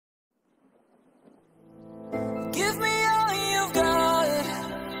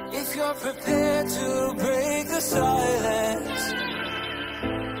are prepared to break the silence.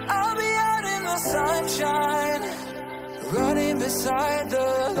 I'll be out in the sunshine, running beside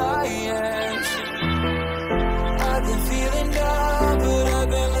the lions. I've been feeling down, but I've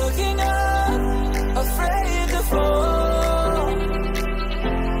been looking up, afraid to fall.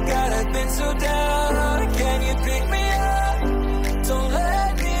 God, I've been so down, can you pick me up? Don't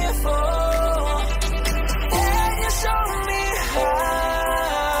let me fall. Can you show me how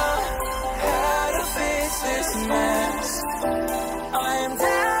to fix this mess? I am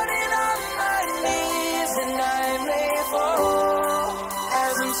down and on my knees, and I may fall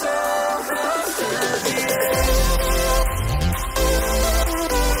as I'm so close to the edge.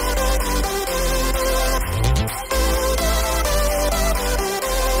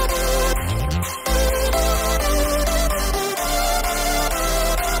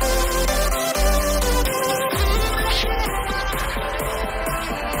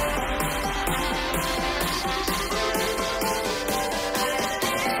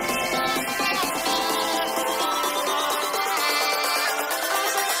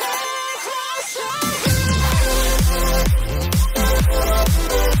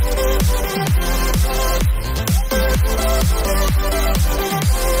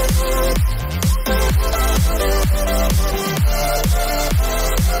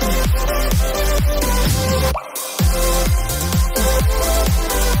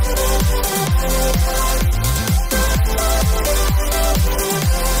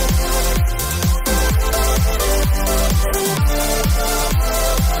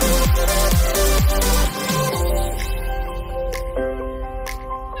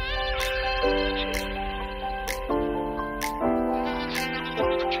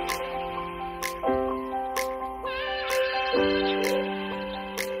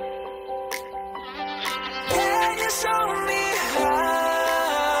 Can you show me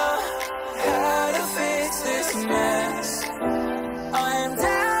how to fix this mess? I am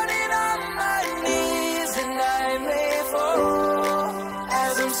down and on my knees, and I may fall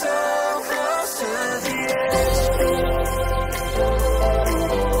as I'm so close to the edge.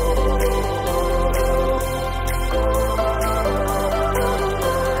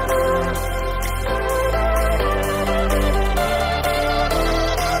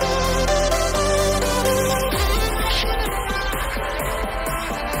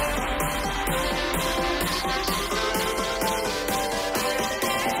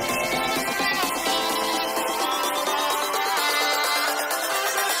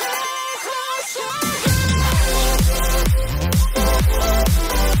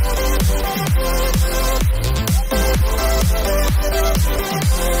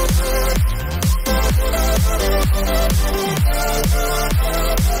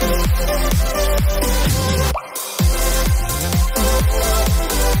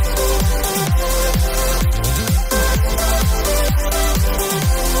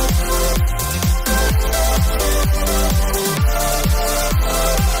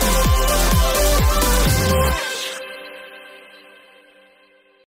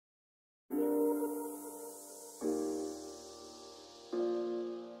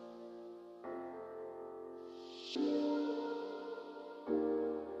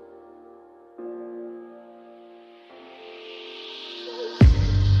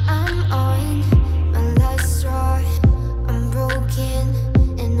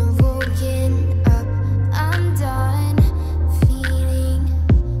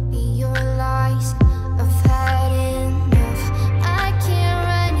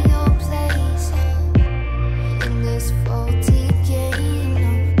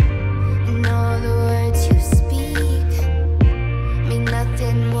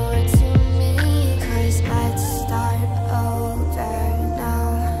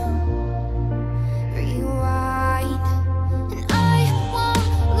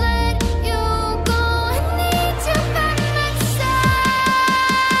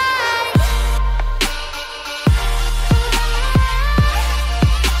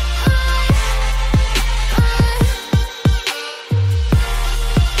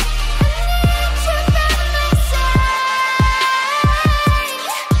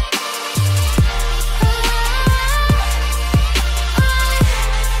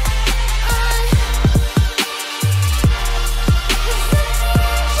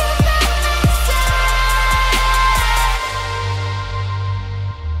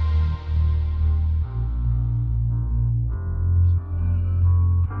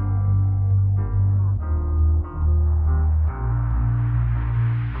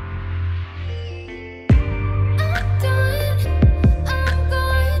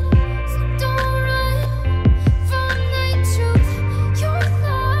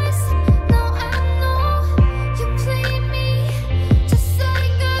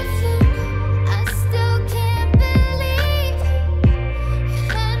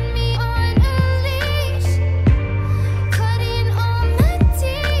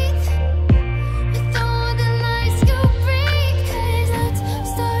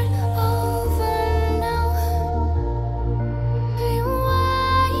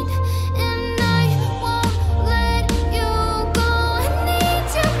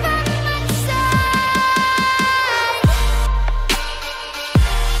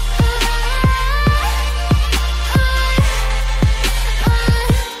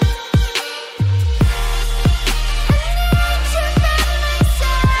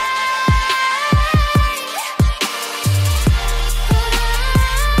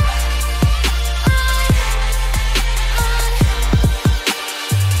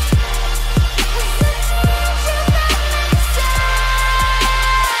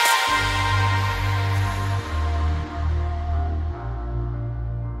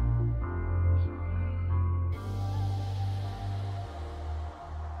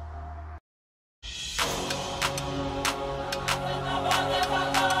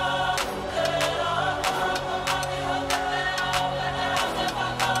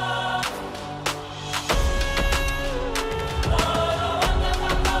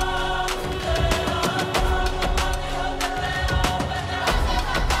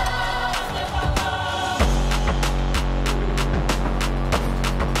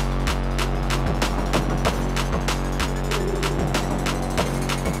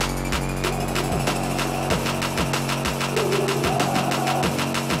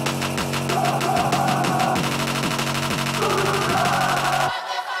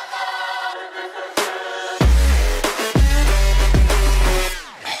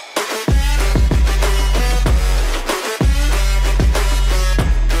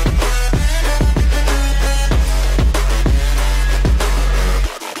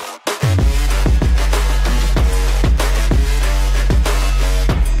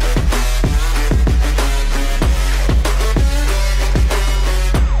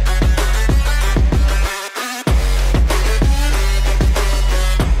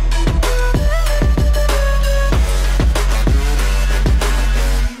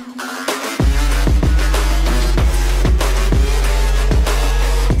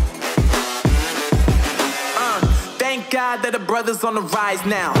 glad that the brothers on the rise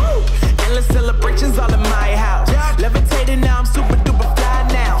now. Endless celebrations all in my house. Levitating now, I'm super duper fly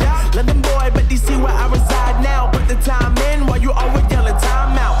now. London boy, but DC where I reside now. Put the time in while you always yelling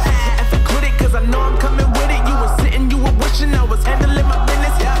time out. And quit it, cause I know I'm coming with it. You were sitting, you were wishing I was handling my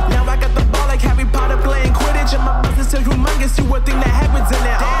business. Now I got the ball like Harry Potter playing Quidditch. And my business so humongous, you would think that happens in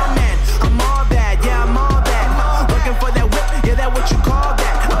there. Damn man, I'm all that, yeah, I'm all that. Looking for that whip, yeah, that what you call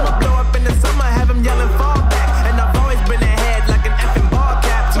that. I'ma blow up in the summer, have him yelling fall back. And I've always been ahead like an effing ball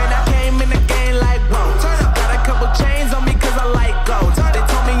cap. Man, I came in the game like, whoa. Got a couple chains on me cause I like gold. They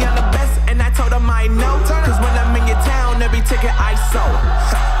told me I'm the best and I told them I know. Cause when I'm in your town, every ticket I sold.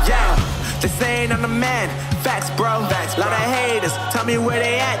 Yeah, they saying I'm the man. Facts, bro. Facts, lot of haters. Tell me where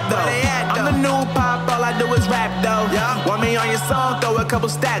they at, though. I'm the new pop, all I do is rap, though. Want me on your song, throw a couple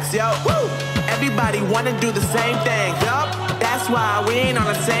stacks, yo. Woo! Everybody wanna do the same thing. That's why we ain't on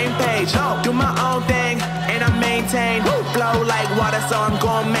the same page. Do my own thing, and I maintain. Flow like water, so I'm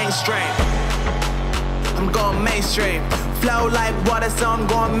going mainstream. I'm going mainstream. Flow like water, so I'm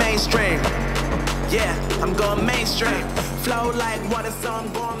going mainstream. Yeah, I'm going mainstream. Flow like water, so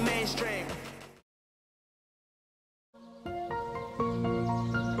I'm going mainstream.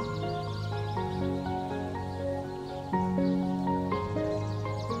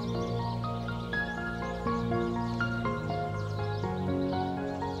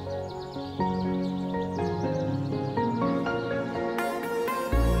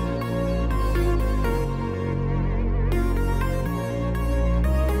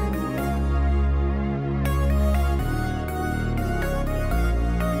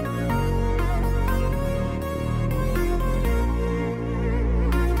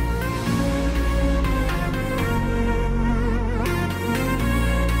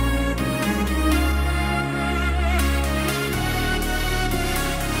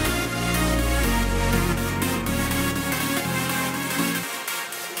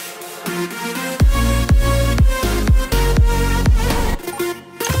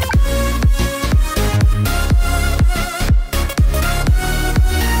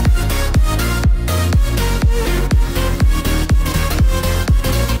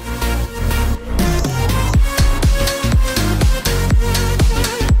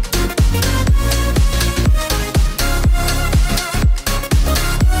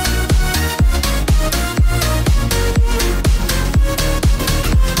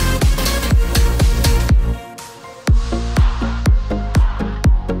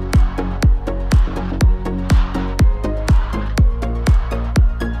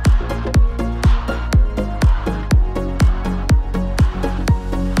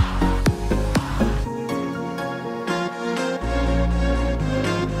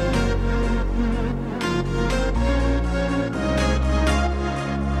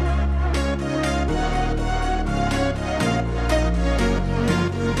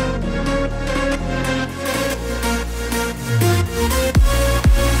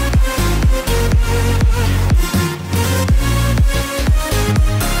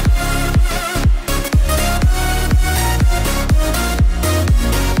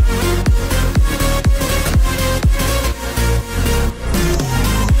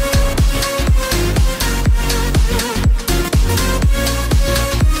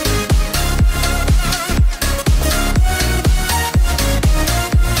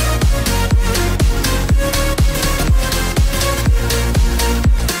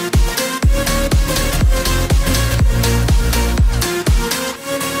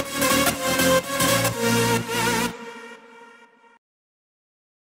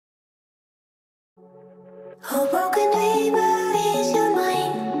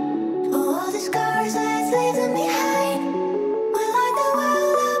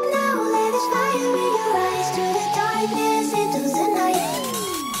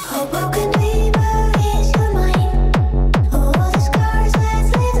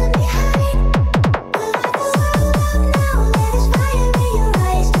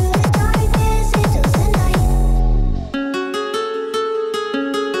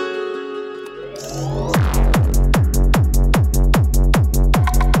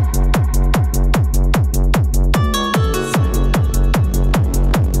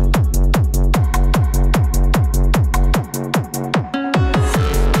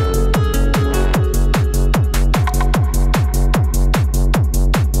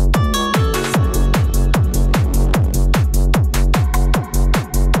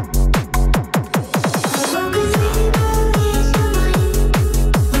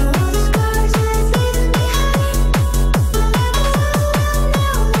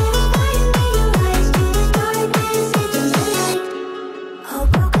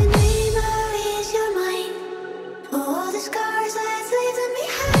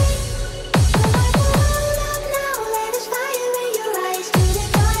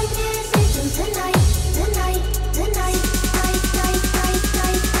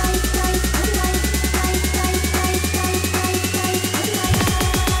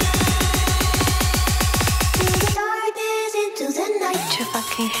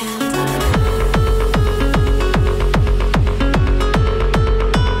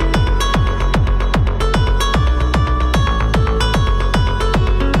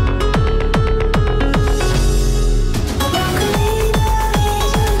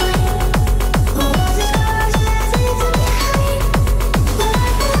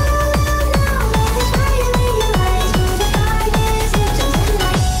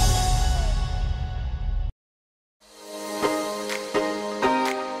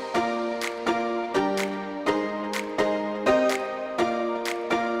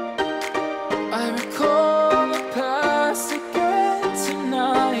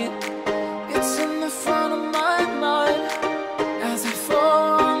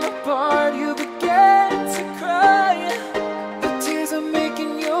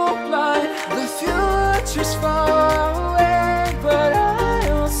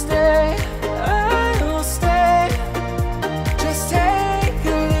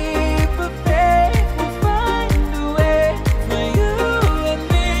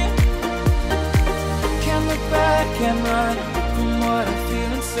 Can run from what I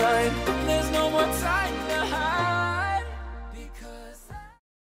feel inside. There's no more time.